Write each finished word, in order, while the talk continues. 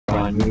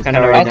one.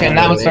 Okay,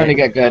 now it's starting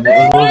to get good. It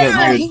was a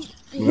little bit weird.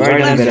 We've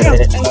already done a bit of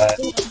it, but...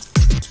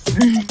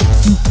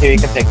 Here, you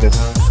can take this.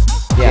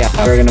 Yeah,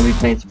 we're gonna be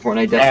playing some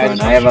Fortnite Deathrun.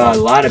 I have a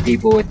lot of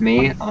people with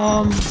me.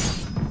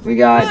 We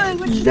got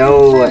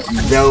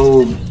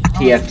Zoe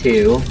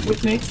TF2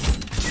 with me.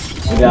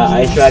 We got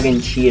Ice Dragon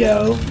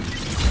Cheeto.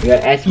 We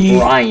got S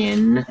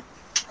Brian.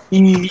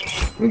 We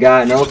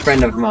got an old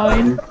friend of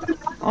mine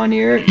on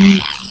here.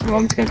 Well,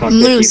 I'm just gonna call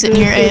Lou sitting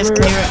here AFK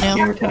right now.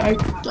 Gamer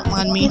tag. Don't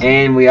mind me.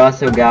 And we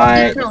also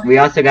got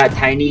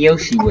Tiny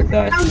Yoshi with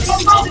us.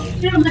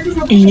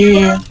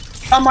 Yeah.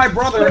 I'm my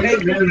brother. Hey,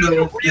 And those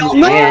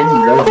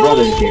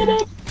brothers here.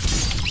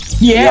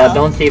 Yeah.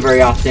 Don't see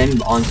very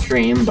often on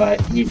stream, but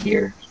he's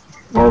here.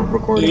 Or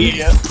recording.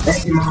 Yeah.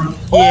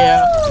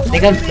 Yeah. I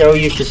think I'm so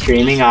used to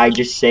streaming, I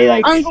just say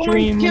like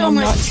stream when I'm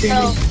not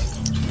streaming.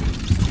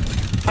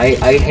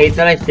 I hate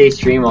that I say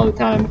stream all the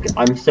time.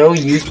 I'm so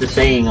used to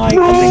saying like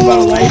something about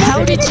a live stream.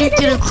 How did you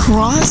get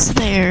across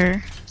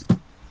there?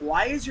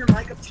 Why is your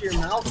mic up to your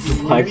mouth?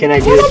 Why can I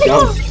do this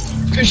jump?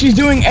 Because she's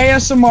doing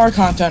ASMR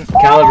content.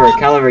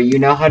 Caliber, you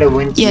know how to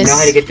win. Yes. You know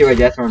how to get through a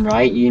death run,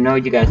 right? You know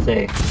what you gotta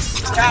say.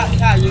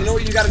 Cat, you know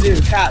what you gotta do.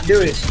 Cat, do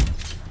it.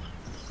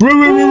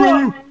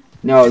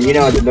 No, you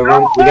know we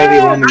gotta be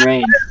Roman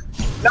Reigns.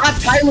 Not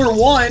Tyler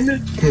 1.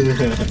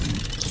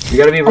 You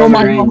gotta be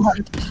Roman Reigns.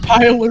 God.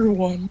 Tyler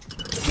 1.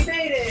 He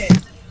made it.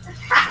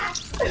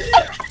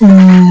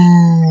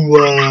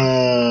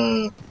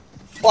 Ooh,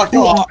 Fuck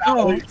off.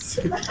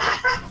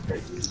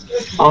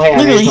 Oh hey, I made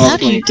Literally, it how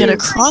do you 12-22. get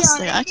across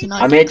there? I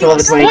cannot. I made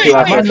 12-22 after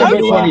I How said did the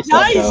you last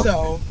die, stuff,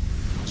 though.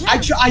 though?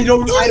 I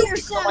don't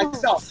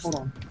myself. Hold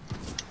on.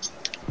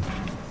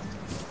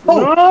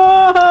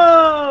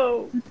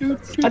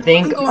 I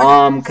think,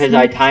 cause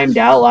I timed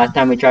out last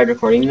time we tried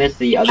recording this,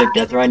 the other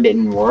death run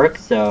didn't work,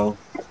 so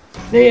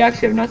they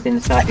actually have nothing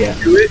to stop yet.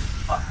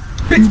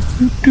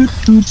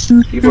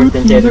 People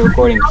didn't say the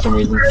recording for some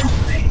reason.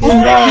 Either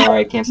that or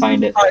I can't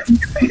find it. I have to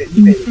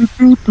do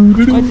some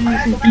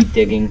deep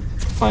digging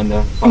to find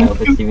the file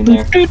if it's even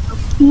there. I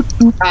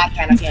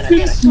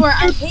swear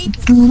I hate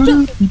this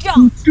stupid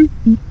jump.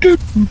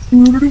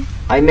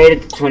 I made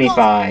it to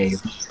 25.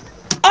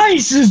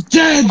 Ice is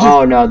dead!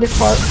 Oh no, this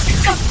part.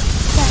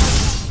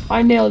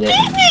 I nailed it.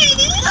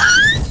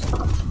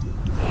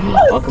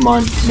 Oh, come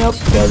on. Nope,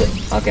 failed it.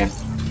 Okay.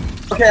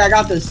 Okay, I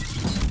got this.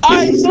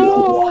 Ice!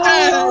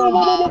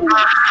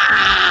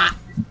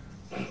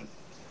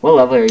 What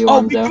level are you Oh,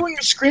 on, we though? doing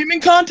a screaming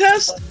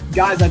contest?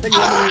 Guys, I think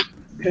one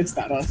pissed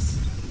at us.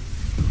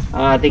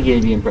 I think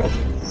you'd be impressed.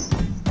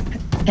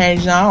 Hey,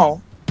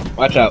 no.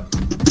 Watch out.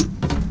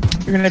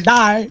 You're gonna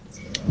die.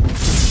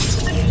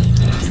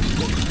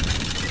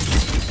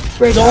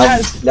 Great, So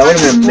that would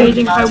have been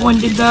amazing if I one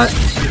did that.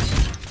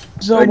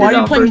 So I did why are you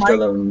that playing first,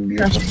 that would be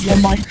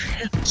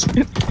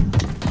Minecraft?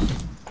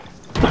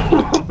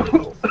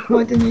 Come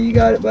on, Timmy, you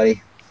got it,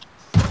 buddy.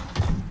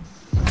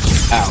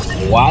 Ow,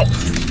 what?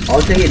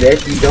 I'll tell you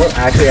this, you don't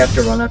actually have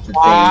to run up the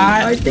thing.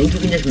 I think you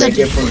can just make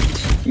it from,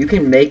 you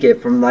can make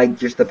it from like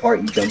just the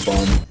part you jump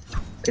on.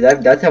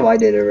 Cause that's how I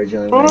did it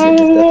originally when I did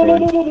this death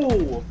run.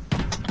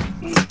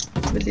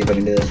 Let's see if I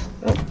can do this.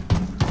 Oh,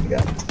 you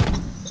got it.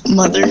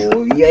 Mother.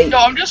 Oh, yay. Yo,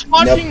 I'm just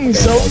watching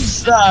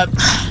Zoe's, I'm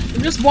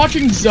just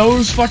watching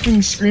Zoe's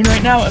fucking screen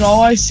right now, and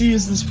all I see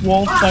is this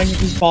wolf playing with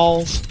his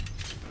balls.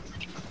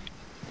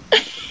 I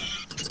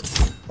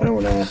don't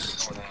wanna...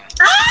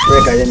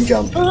 Frick, I didn't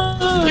jump. He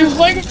was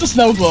playing with the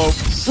snow globe.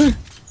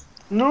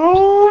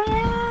 No!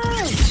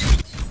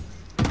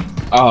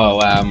 Oh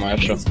wow,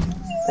 Marshall.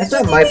 That's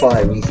not my fault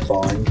I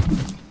respawned.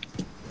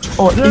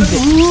 Or is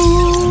it?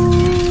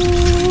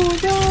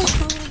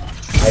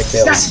 I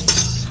failed.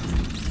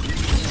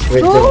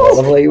 Wait, what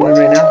level are you on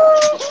right now?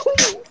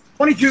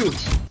 22.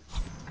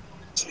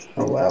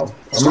 Oh wow.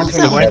 I'm on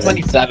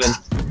 27.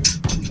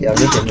 Yeah, I'm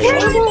just in here.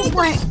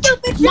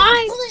 Stupid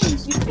mine.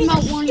 My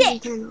one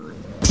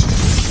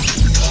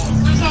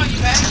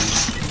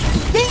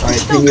Alright,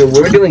 Senior,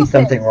 we're doing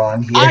something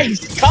wrong here.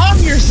 Ice, calm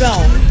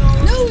yourself!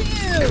 No,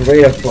 you.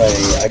 Great to play.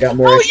 I got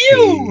more Oh, XP.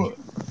 you!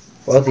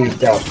 Both of you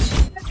stop.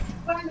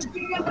 What do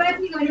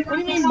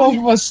you mean both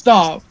of us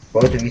stop?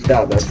 Both of you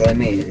stop, that's what I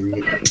mean.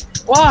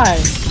 Why?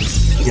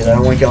 Because I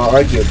don't want y'all to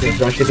argue,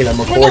 especially because I'm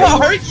We're recording.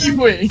 not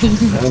arguing! I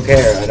don't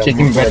care, I don't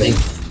Chicken bread.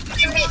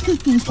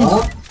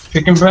 Huh?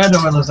 Chicken bread or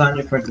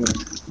lasagna for dinner?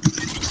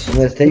 I'm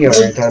gonna stay here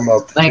and talking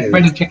about Like food.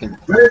 breaded chicken.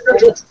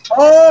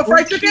 Oh,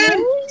 fried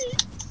chicken!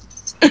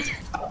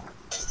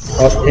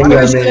 Oh, Tinyu, I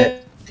made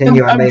it.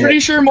 Tinyu, I I'm made pretty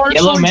it. sure Mark's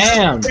Yellow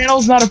man.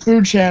 channel's not a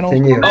food channel.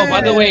 Tinyu. Oh,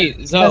 by the way,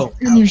 Zoe.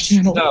 That's Tinyu's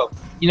channel. Zoe,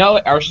 you know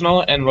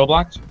Arsenal and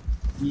Roblox?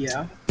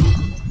 Yeah.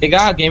 They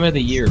got Game of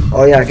the Year.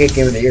 Oh yeah, I get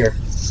Game of the Year.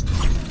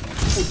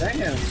 Oh,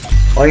 damn.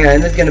 Oh yeah,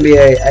 and there's gonna be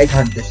a egg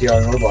hunt this year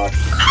on Roblox.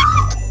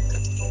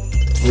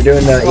 We're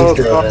doing the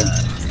Easter event.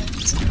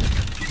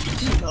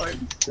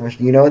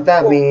 You know what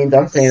that means?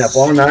 I'm staying up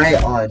all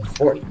night on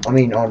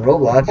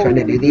Roblox trying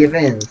to do the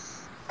events.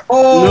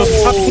 Oh!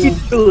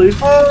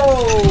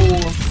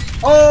 Oh!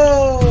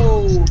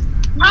 Oh!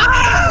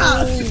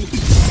 Ah!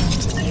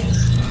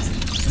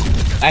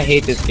 I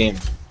hate this game.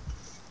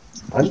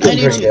 I'm doing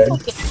I do pretty good.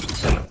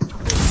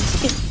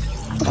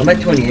 I'm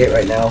at 28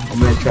 right now. I'm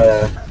gonna try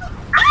to.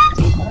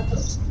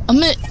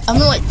 I'm at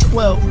like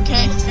 12.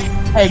 Okay.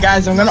 Hey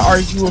guys, I'm gonna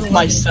argue with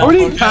myself. How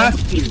many Okay?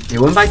 passed you?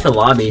 You went back to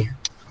lobby.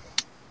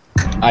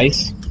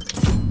 Ice.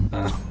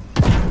 Oh,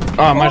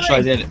 I'm not sure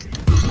I did it.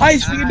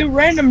 Ice, we can do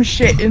random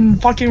shit in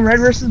fucking red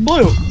versus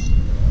blue.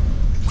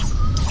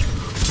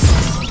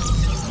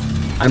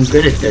 I'm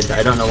good at this.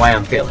 I don't know why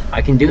I'm failing.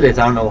 I can do this.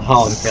 I don't know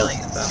how I'm failing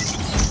it though.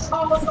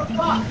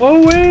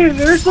 Oh wait,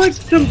 there's like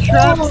some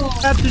traps you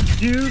have to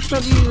do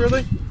something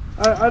really.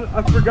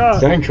 I forgot.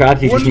 Certain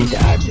traps you just need to You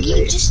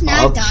activate. just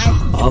now Up,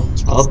 died. up.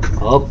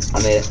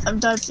 I made it. I've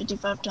died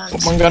 55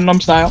 times. One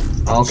Gundam style.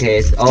 Okay,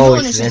 it's, No,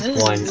 it's it's this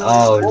this. one.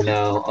 Oh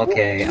no.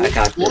 Okay, I got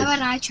How this.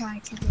 about I try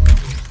to do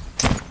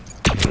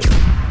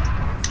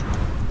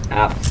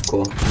Ah,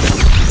 cool.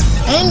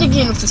 And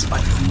again with the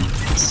spike.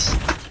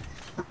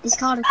 it? It's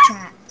called a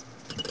trap.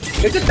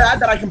 Is it bad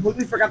that I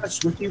completely forgot that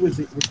Swifty was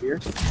here?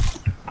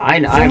 I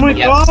Oh my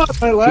yeah. god,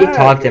 my She lag.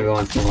 talked every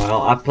once in a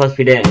while. Plus,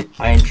 we didn't.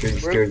 I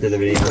introduced her to the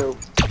video.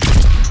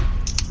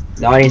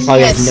 The audience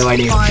probably has no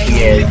idea who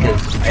she is,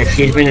 because if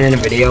she's been in a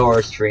video or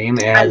a stream,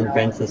 it hasn't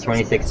been since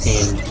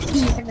 2016.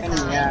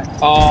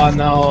 Oh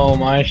no,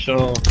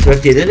 Marshall.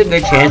 Swifty, there's a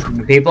good chance that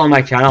the people on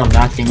my channel have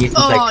not seen you since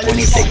like you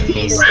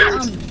 2016.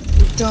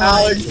 I'm done.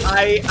 Alex,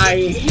 I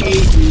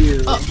hate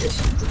you.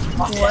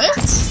 What?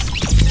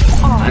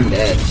 I'm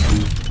dead.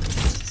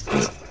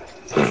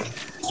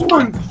 This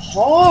one's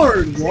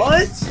hard,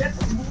 what?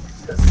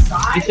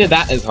 You said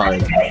that is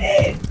hard.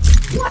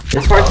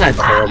 This part's not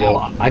terrible.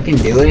 I can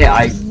do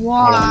it.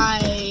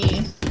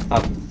 Why?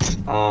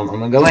 I'm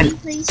gonna go in.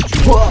 Please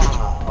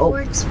Oh,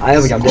 I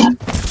overjumped it.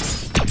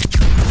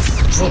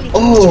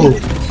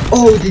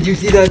 Oh, did you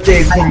see that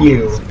save? Can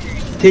you,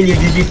 did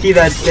you see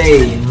that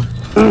save?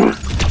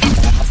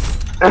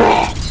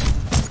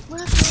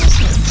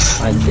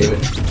 I didn't save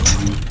it.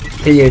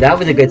 Can that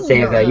was a good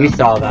save though. You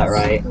saw that,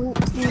 right?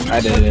 I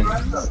didn't.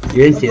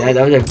 You didn't see that?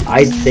 That was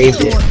I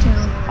saved it.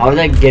 I was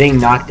like getting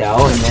knocked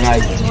out, and then I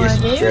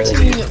just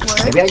barely.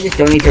 Maybe I just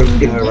don't need to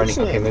do a running.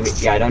 Okay, maybe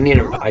I don't need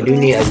a. I do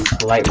need a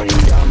slight running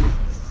jump.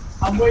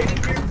 I'm waiting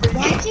here.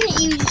 Why can't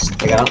you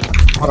just I got.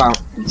 Hold on.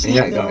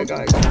 Yeah, I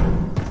got.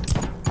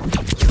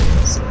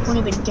 It's the point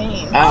of the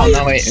game. Oh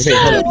no, wait,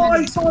 hold Oh, on.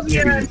 I saw the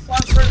end.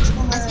 Flash right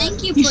before my eyes.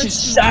 thank you This is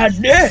pushed me.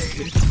 sad day.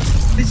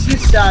 This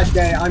is sad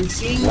day. I'm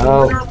seeing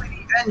No. literally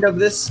the end of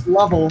this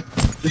level.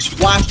 This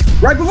flash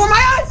right before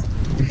my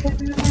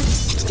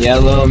eyes.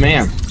 Yellow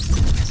man.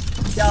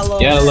 Yellow.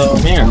 Yellow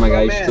Oh man. my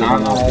god, you still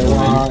going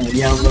off.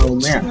 Yellow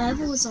Which man.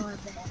 levels are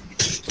there?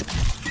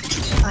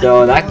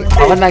 So that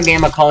I won that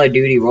game of Call of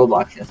Duty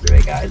Roblox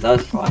yesterday, guys. That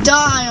was fun.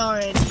 Die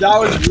already. That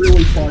was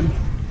really fun.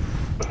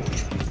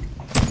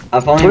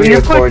 I've only Were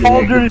you playing recorded Call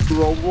of it. Duty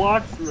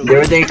Roblox? There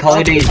was a Call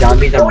of Duty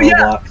Zombies on Oh yeah,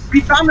 Roblox.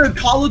 we found a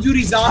Call of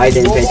Duty Zombies. I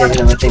didn't pay Roblox.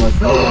 attention to the thing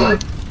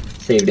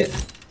was saved it.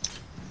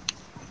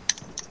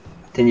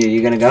 Continue,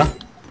 you gonna go?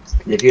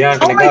 'Cause if you're not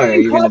gonna go,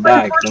 you're gonna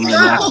die. 'Cause I'm gonna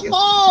knock you.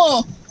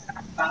 Oh,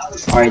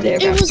 Alright, there.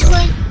 it was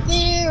right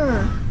there.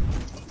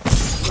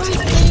 Right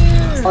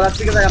there. Oh, that's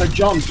because I got a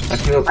jump. I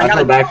feel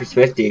bad for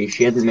Swifty.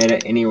 She hasn't made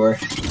it anywhere.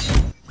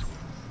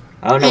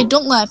 I don't know. Hey,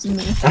 don't laugh at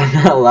me.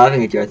 I'm not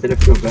laughing at you. I said I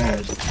feel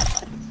bad.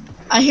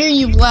 I hear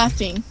you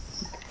laughing.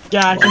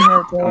 Yeah, I can hear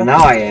it. Oh,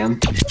 now I am.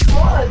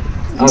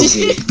 Oh,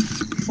 geez.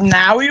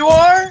 Now you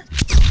are?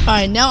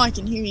 Alright, now I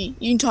can hear you.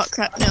 You can talk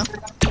crap now.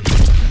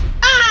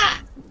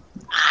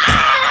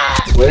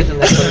 Where's the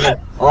next one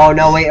again? Oh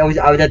no, wait, I was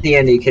at the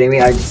end. Are you kidding me?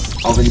 I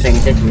wasn't paying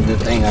attention to the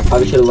thing. I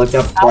probably should have looked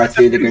up before I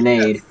threw the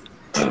grenade.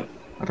 I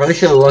probably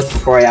should have looked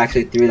before I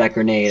actually threw that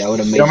grenade. I would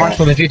have made Yo, that.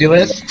 Marshall, did you do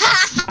it?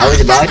 I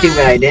was about to,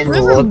 but I didn't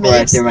River look where I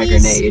makes threw my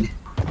these. grenade.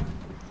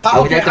 I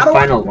was at the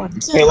final one.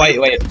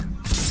 Wait.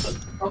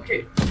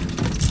 Okay.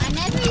 I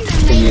never even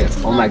Can made you? it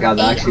to Oh my god,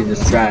 that level actually is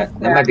a strat.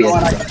 That might be a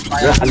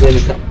strat. I'm doing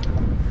this.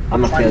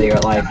 I'm a failure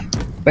at life.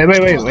 Wait.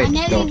 I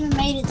never Go. even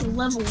made it to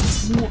level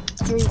 1.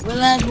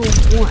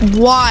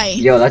 Why?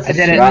 Yo, that's a I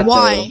did it. strat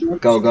Why?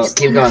 though. Go.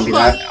 Keep going,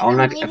 because I'm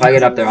not. If I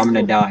get up there, I'm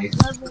gonna die.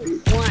 Level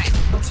 1.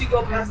 Once you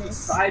go past the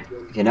side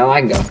room. You know,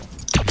 I can go.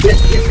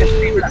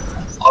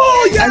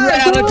 Oh yeah! I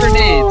ran out of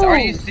grenades. Are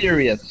you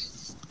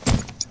serious?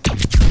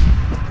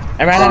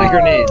 I ran out of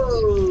grenades.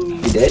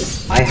 You did?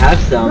 I have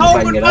some if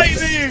I can get up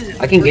there. baby!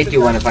 I can get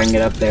you one if I can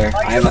get up there.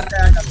 I have a.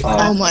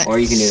 Oh my. Or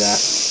you can do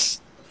that.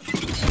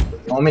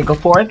 Want me to go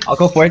for it? I'll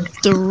go for it.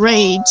 The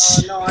rage.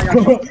 No, I got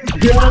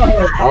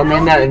I'll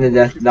name that in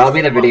the. That'll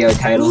be the video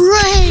title.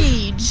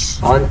 Rage.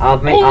 I'll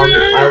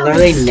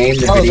literally name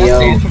the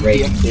video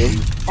Rage.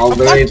 I'll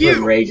literally Fuck you.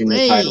 put Rage in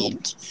the title.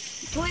 Rage.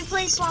 Can we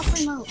play swap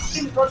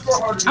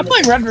remotes? I'm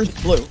playing red versus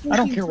blue. I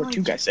don't care what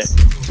you guys say.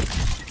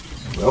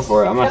 Go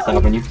for it. I'm not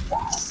stopping you.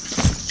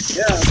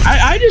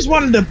 I just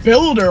wanted to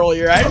build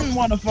earlier. I didn't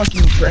want to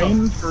fucking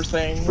train for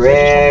things.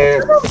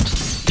 Rare.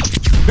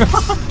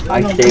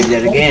 I saved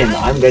it again.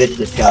 I'm good at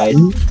this, guys.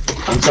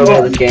 I'm so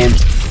good at this game.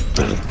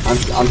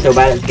 I'm so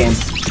bad at this game.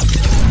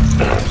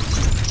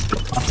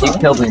 You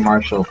killed me,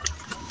 Marshall.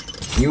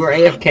 You were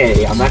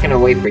AFK. I'm not gonna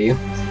wait for you.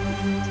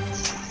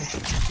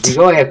 You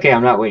go AFK,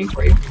 I'm not waiting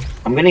for you.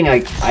 I'm getting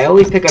like, I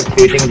always pick up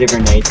 2 things of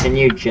grenades, and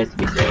you just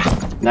be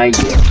safe. Not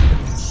you.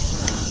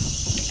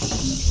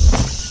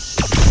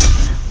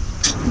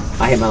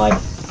 I hate my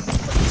life.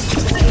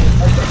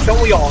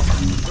 Don't we all?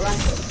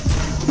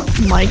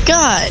 My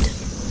God.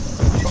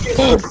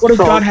 What does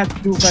God have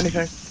to do with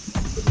anything?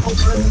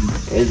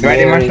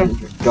 Ready, Marshall?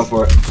 Go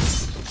for it.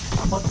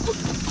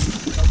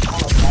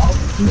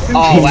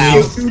 Oh wow.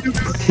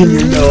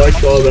 No, I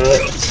saw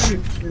that.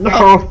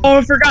 No. Oh,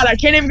 I forgot. I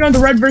can't even go into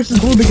red versus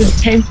blue because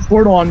it changed the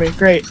portal on me.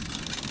 Great.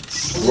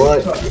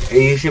 What?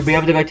 You should be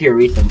able to go to your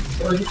recent.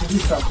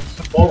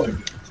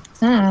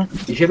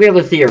 You should be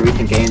able to see your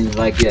recent games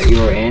like that you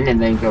were in, and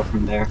then go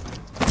from there.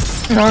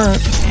 Alright.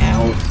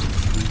 Ow.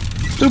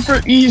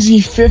 Super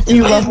easy 50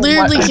 You level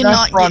literally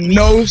cannot run, get-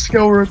 no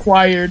skill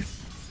required.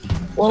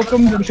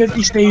 Welcome to the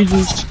 50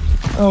 stages.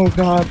 Oh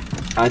god.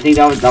 I think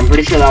that was. I'm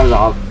pretty sure that was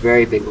a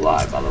very big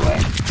lie, by the way.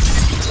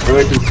 There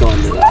was some skill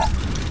into that.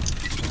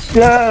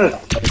 Yes!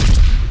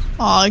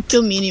 Aw, it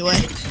killed me anyway.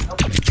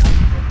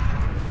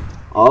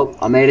 Oh,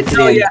 I made it to the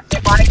No, end.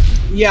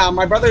 yeah,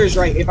 my brother is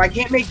right. If I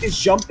can't make this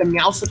jump, the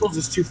meowsicles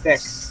is too thick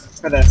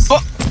for this.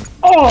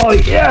 Oh,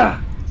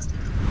 yeah!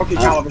 Okay,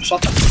 Caliber,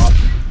 shut the fuck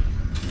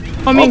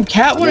up. I mean,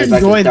 Cat would I made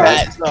back enjoy to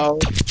that, though.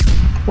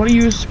 What are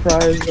you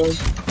surprised of?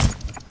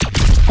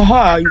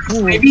 Haha, you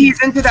fool. Maybe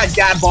he's into that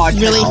dad bod.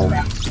 Really?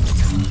 now.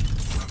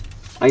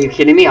 Are you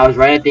kidding me? I was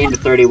right at the end of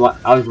 31.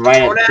 I was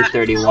right at the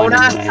 31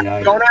 and then I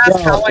died. Don't ask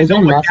how I know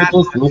what dad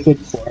bod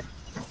is.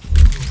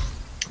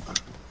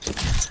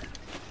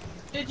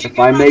 If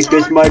I make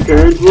this, my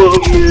parents love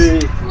me.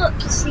 Look,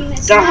 you see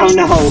this? Oh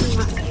no.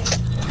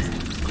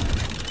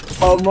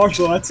 Oh,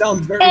 Marshall, that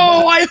sounds very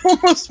Oh, bad. I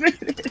almost made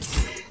it.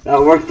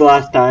 That worked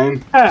last time.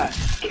 Cat!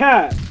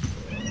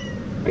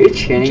 Are you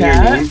chanting your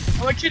Cat? name?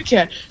 I'm a kitty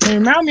cat.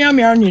 Meow, meow,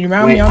 meow, meow,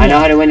 meow, Wait, meow, I know meow.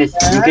 how to win this.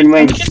 You can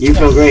win. You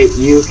feel great.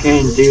 You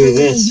can do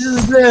this. Do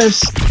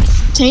this.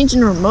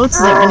 Changing remotes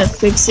isn't gonna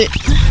fix it.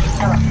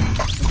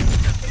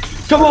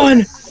 Come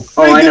on.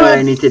 Oh, I Wake know it what up.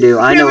 I need to do.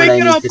 I know what I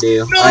Wake it need up. to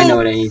do. No. I know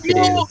what I need to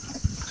do. No.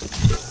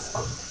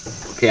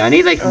 Okay, I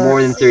need like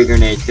more than 3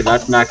 grenades, because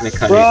that's not gonna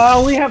cut Bro, it. I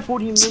only have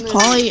 40 minutes.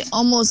 Probably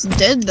almost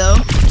dead though.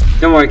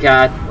 Don't worry,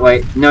 Cat.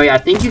 Wait, no, yeah, I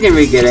think you can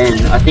re-get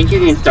in. I think you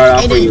can start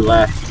off where you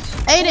left.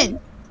 Aiden,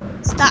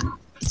 stop.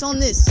 It's on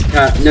this.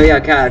 Cat, no, yeah,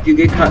 Cat. If you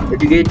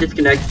get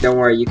disconnected, don't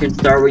worry. You can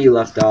start where you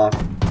left off.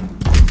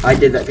 I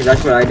did that because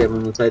that's what I did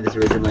when we played this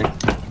originally.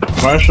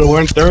 Marshall,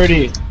 we're in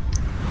 30.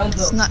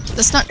 That's not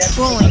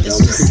trolling. That's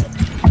just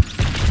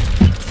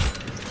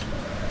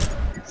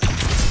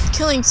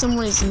killing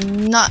someone is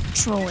not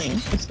trolling.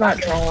 It's not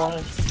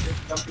trolling.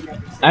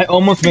 I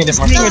almost made it,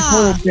 Being Marshall. a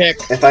total dick.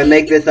 If I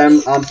make this,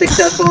 I'm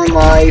successful in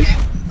life.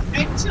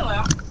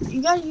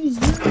 You gotta use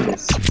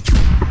yours.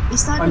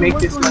 It's not If I gonna make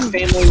work this, on my you.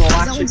 family will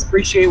actually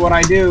appreciate what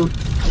I do.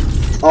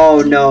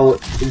 Oh no,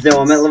 Zoe,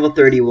 I'm at level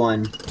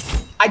 31.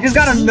 I just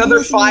got another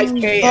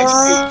 5k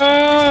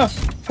XP.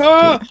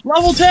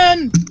 Level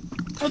 10.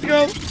 Let's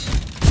go.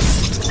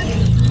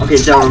 Okay,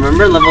 Zoe,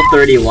 remember level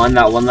 31?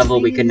 That one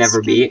level we could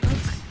never beat?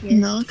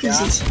 No,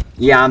 because it's.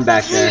 Yeah, I'm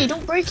back Hey, there.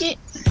 don't break it.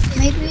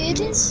 Maybe it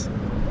is.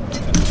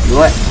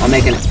 What? I'm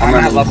making. I'm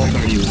at running. level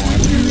 31.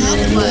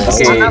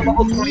 Okay, I'm at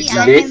level 20.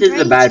 Yeah. this is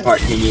the bad part,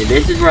 Tinny.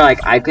 This is where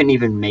like I couldn't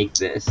even make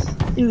this.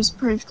 It was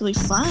perfectly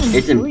fine.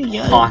 It's before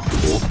you got it.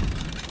 impossible.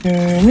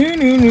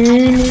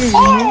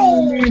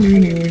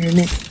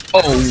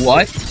 Oh,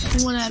 what?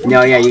 What happened?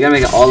 No, yeah, you gotta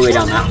make it all the way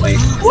down that way.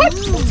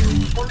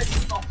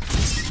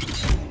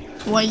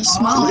 Why you I'm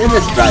smiling? in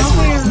this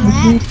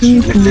strategy.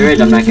 If there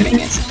is, I'm not getting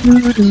it. I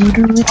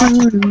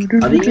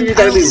think you just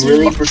gotta be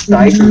really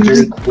precise and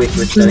really quick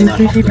with setting off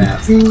the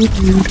trap.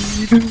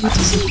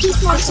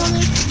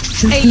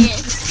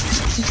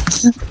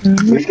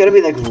 You just gotta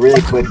be like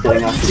really quick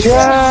setting off the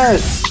trap.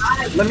 Yes!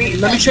 Let me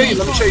show you.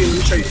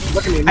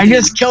 Look at me. I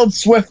just killed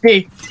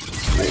Swifty.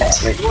 Wait,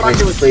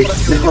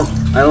 please. No,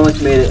 I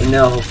almost made it.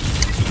 No.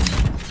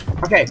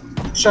 Okay,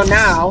 so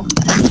now,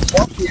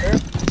 walk here,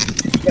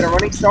 get a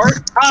running start.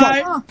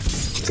 Hi.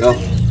 Go.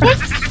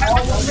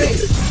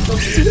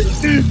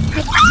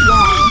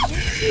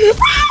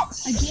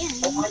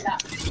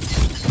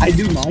 I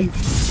do mine.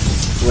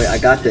 Wait, I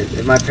got this.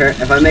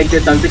 If I make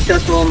this, I'm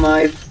successful in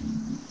life.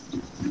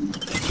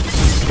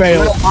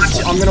 Fail.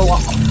 I'm gonna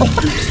watch.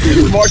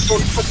 Marshall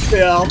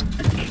fail.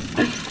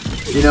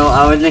 You know,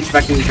 I wasn't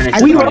expecting to finish I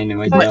this will- one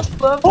anyway, though.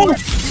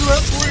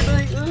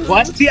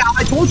 What? See,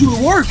 I told you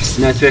it works.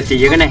 No, Swifty,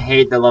 you're gonna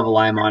hate the level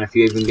I'm on if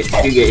you get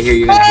here,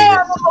 you're gonna hate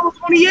Ah, level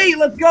 28.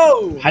 Let's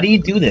go. How do you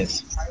do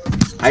this? it.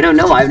 I don't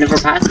know, I've never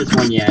passed this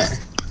one yet.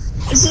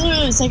 This is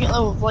literally the second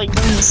level of like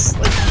doing this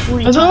like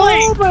 40 That's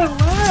times. Oh, my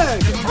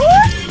leg!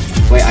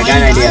 Wait, I got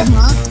an idea.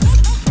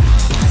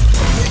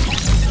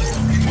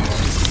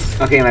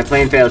 Huh? Okay, my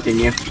plan failed,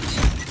 didn't you?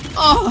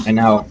 Oh, I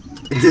know.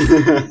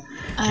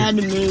 I had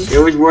to move. It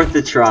was worth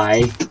a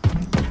try.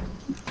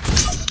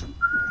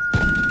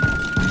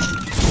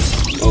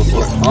 Go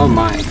for it. Oh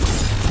my.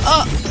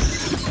 Oh,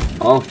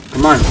 Oh,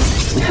 come on.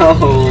 No,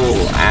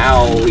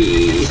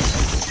 owie.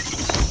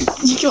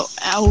 you go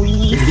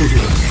owie.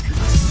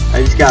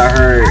 I just got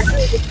hurt.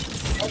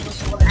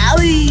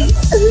 Owie!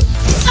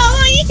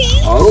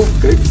 Oh,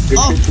 good.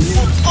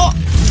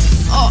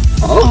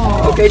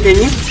 Oh, okay,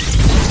 didn't you?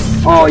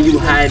 Oh, you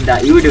had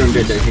that. You were doing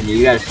good there, didn't you?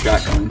 You got a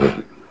strat going.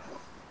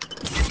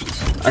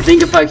 I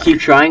think if I keep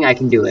trying, I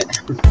can do it.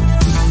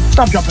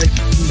 Stop jumping.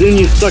 Then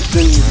you suck,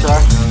 then you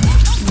try.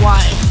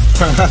 Why?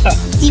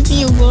 Leave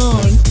me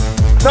alone.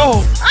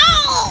 No.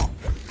 Ow!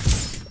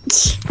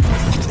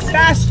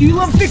 Sass, you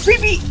love big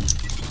pee-pee!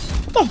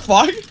 What the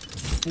fuck?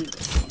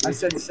 I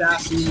said,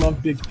 Sass, you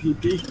love big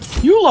pee-pee.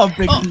 You love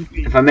big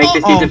pee-pee. If I make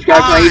this, you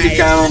subscribe to my YouTube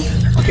channel.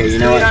 Okay, you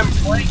know what? I'm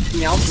playing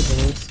the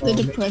alphabet. So The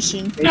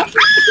depression.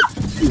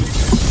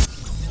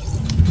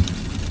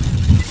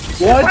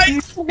 What? I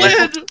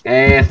slid.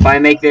 If I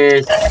make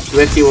this,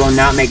 Swifty will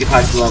not make it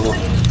past the level.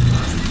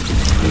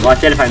 Well, I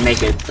said if I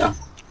make it, so.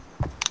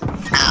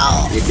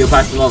 Ow! If you'll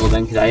pass the level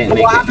then, because I didn't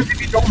make what it. happens if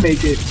you don't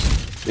make it?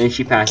 Then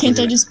she passes Can't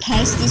I it. just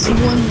pass this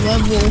one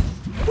level?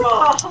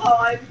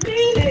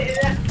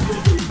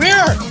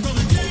 Where?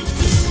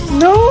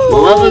 No!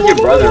 What level is your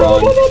brother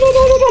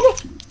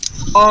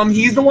on?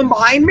 He's the one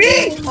behind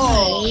me!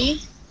 Hey.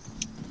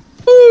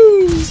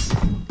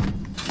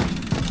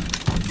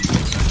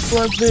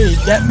 Swifty,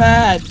 get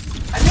mad.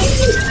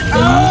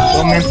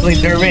 So mentally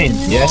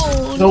deranged, yes?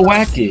 So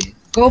wacky.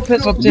 Go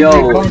piss up Yo,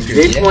 Timber Bunker,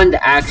 this yeah? one's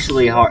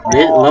actually hard.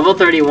 This, level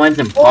 31's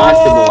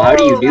impossible. How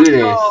do you do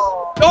this?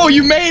 Oh,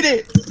 you made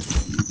it.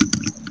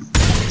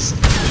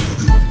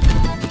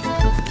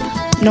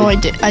 No, I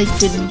didn't.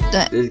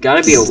 There's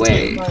gotta be a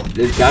way.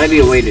 There's gotta be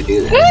a way to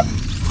do this.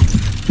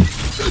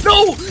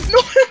 No,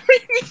 it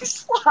made me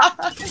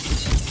slide.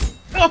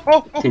 No.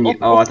 Can you?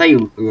 Oh, I thought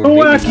you were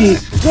Wacky. making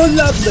that. So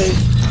lovely.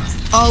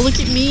 Oh, look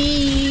at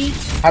me.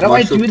 How do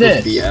I Muscle do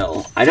this?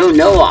 BL. I don't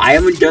know. I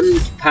haven't done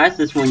this past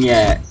this one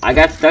yet. I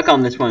got stuck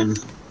on this one.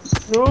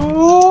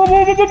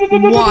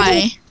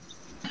 Why?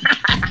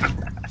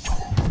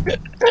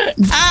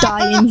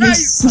 Die in your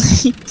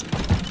sleep.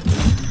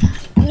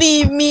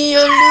 Leave me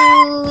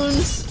alone.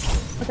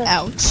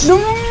 Ouch.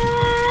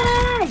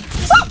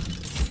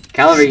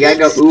 Calorie, you gotta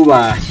go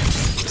ooh-ah.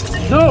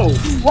 No.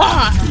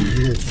 Why?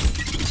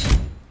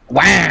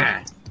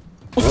 Wow!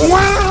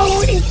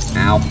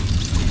 Ow.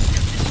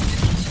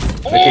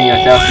 Okay, you got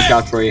selfie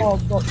shot for you. Oh,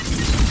 God.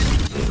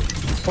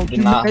 Did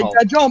not Make help.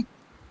 that jump.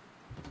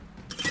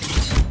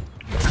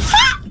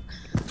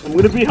 I'm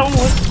gonna be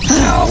homeless.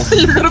 Ow.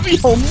 You're gonna be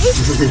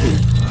homeless.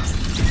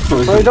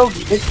 If I don't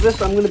fix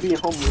this, I'm gonna be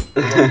homeless.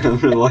 I'm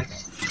gonna watch.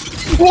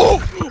 Whoa!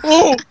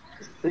 Oh!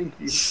 Thank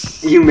you.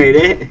 You made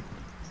it.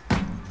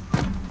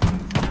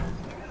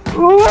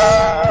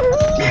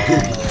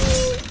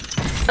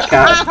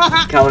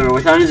 Calorie,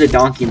 what sound does a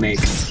donkey make?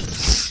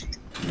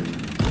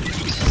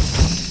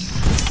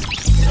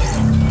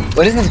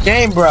 What is this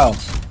game, bro?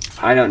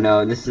 I don't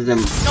know. This is a.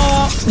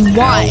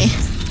 Why?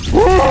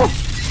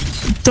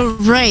 The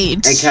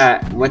rage. Hey,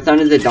 Cat, what sound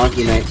does a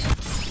donkey make?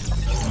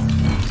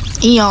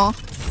 Eon.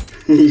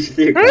 You should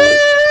hear Caliber.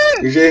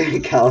 You should hear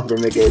Caliber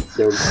make it. It's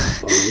so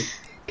funny.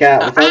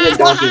 Cat, what sound does a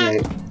donkey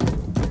make?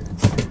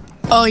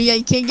 Oh yeah,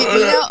 you can't get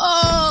me out.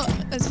 Oh,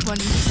 that's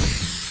funny.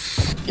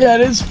 Yeah,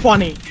 it is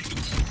funny.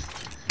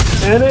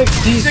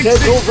 NXT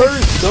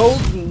takeovers. No.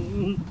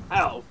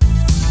 Ow.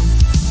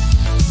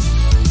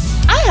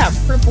 I have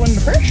crippling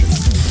depression.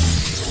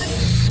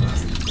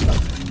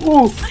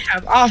 Ooh. I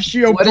have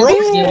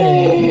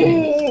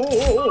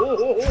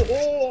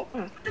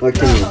osteoporosis. What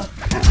can you?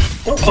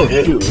 Don't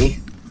hit me.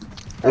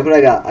 Look what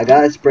I got. I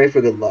got a spray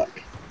for good luck.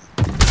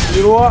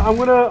 You know what? I'm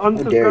gonna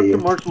dare unsubscribe you. to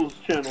Marshall's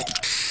channel.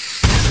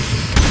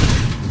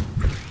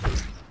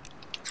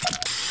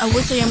 I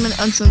would say I'm gonna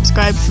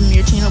unsubscribe from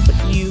your channel, but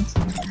you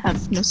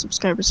have no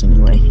subscribers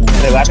anyway.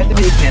 Wait, why did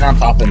the pen on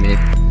top of me?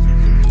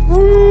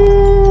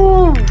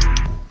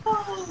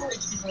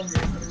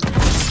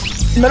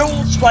 Middle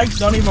spikes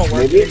don't even work.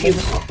 Maybe if you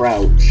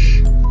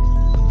crouch.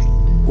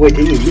 Wait,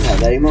 didn't you have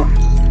that anymore?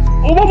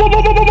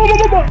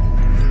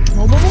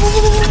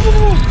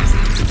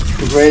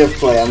 Great to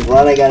play. I'm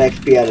glad I got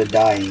XP out of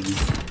dying.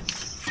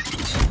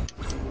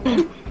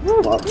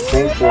 Well,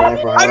 thanks for I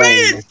highlighting made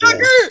this it, today.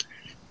 sucker!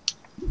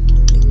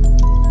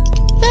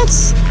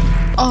 That's.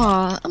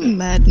 Aw, I'm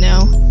mad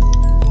now.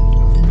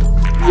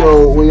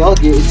 Yo, when y'all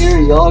get here,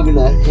 y'all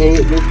gonna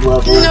hate this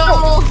level.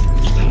 No!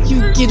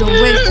 You get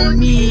away from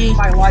me.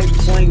 I like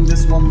playing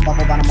this one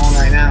level that I'm on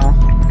right now.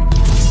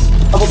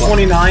 Level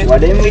 29. Why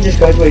didn't we just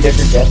go to a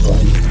different death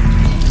line?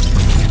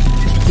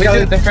 We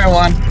do a different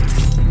one.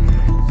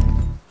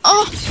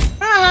 Oh!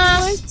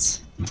 What?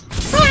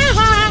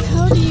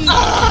 How do you.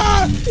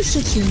 You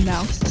shut your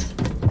mouth.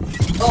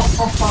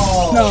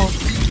 No.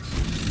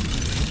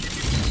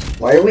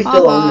 Why are we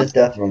still Uh-huh. on this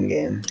Deathrun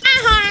game?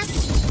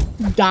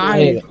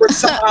 Die. We're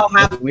somehow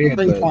having Weird,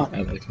 but fun.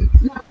 I like it.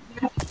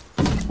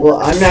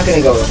 Well, I'm not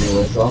gonna go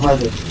anywhere, so I'll have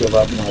to give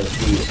up and have a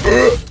seat.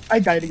 I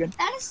died again.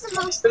 That is the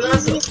most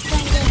easiest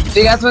thing Do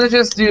you guys want to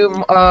just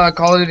do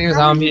Call of Duty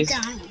Zombies?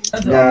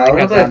 No, I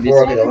wanna play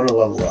 4 because I wanna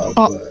level up.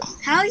 Oh. But...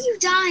 How are you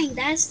dying?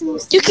 That's the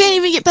most. You can't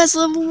even get past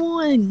level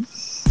 1.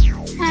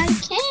 I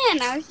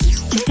can. I was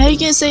just. How you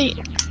gonna say.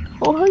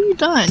 Oh, how you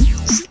done?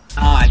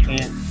 I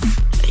can't.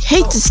 I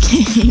hate this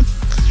game.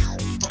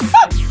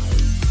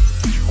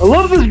 I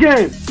love this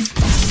game.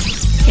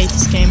 Hate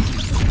this game.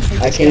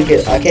 I can't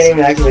even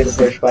activate the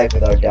first spike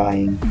without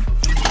dying.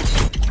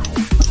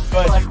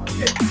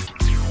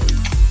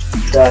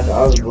 Seth,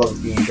 I would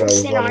love to try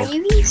this Sin, are level.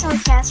 you being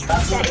sarcastic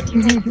that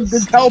you think Then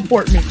this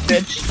teleport me,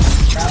 bitch.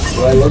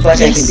 Do I look like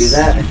I can do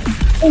that?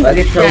 If I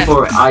could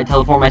teleport, I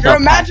teleport You're myself.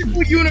 a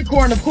magical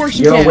unicorn, of course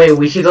you Yo, can. wait,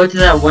 we should go to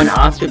that one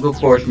obstacle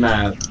course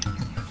map.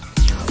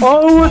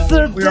 Oh, with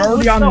the We're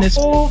already on this.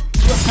 whole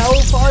the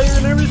hellfire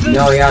and everything.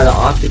 No, yeah, the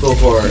obstacle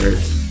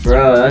course.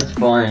 Bro, that's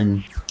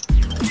fun.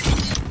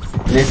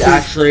 And it's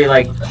actually,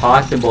 like,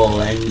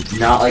 possible and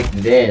not like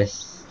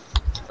this.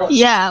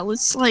 Yeah,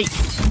 let's like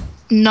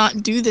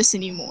not do this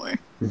anymore.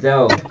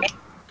 Zoe.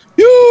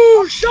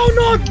 You shall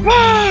not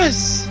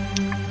pass!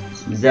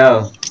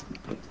 Zoe.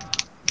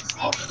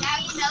 now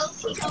you know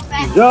if you go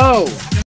back. Go.